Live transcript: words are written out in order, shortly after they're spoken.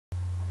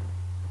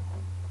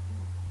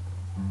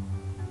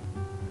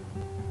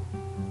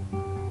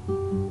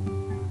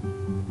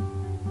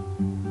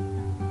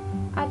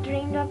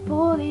dreamed up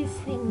all these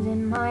things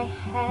in my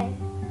head,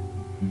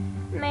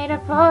 made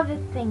up of the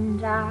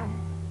things that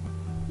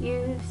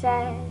you've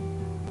said,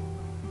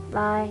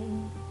 like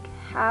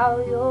how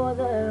you're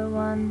the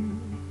one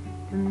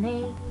for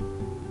me.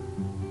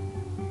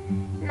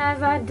 And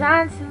as I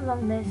dance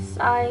along this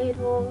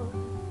sidewalk,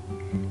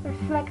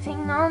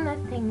 reflecting on the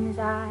things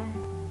that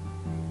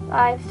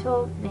life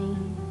taught me,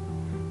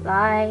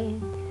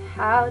 like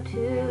how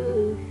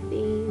to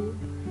feel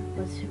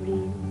what's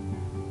real.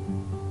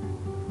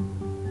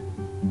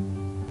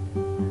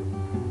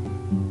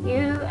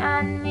 You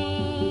and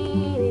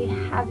me, we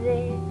have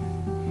this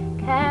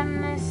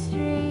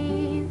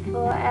chemistry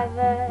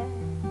forever,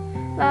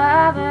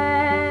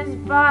 lovers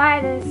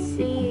by the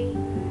sea.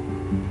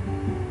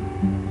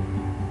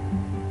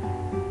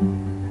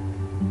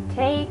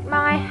 Take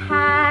my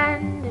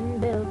hand and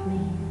build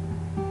me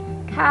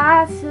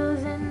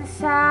castles in the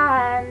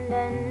sand,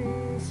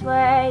 and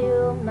swear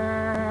you'll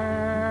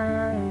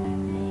marry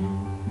me.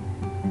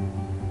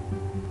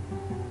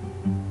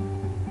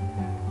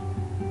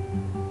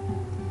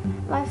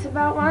 Life's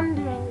about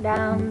wandering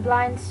down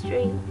blind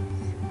streets,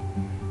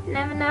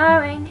 never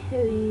knowing who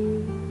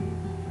you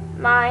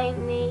might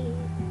meet,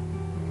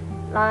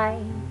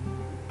 like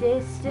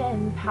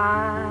distant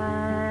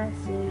passers-by.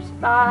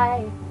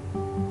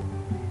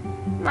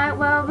 Might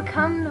well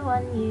become the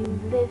one you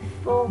live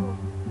for,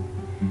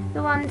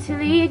 the one to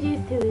lead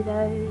you through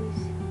those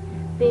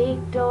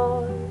big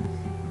doors,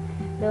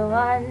 the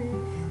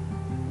ones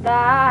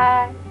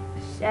that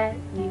set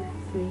you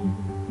free.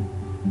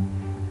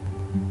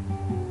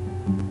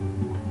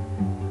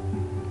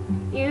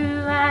 You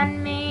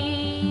and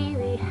me,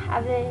 we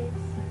have this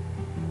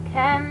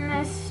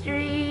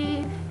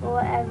chemistry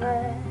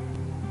forever,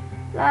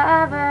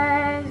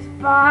 lovers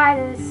by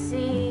the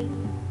sea.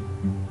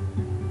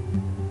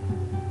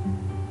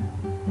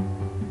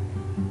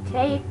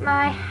 Take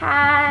my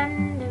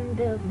hand and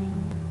build me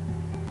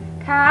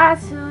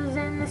castles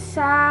in the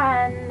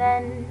sand,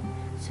 and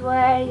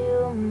swear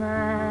you'll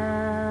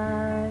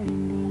marry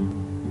me.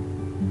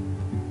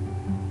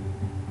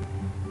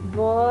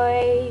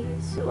 Boy,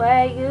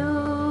 swear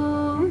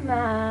you'll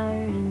marry me.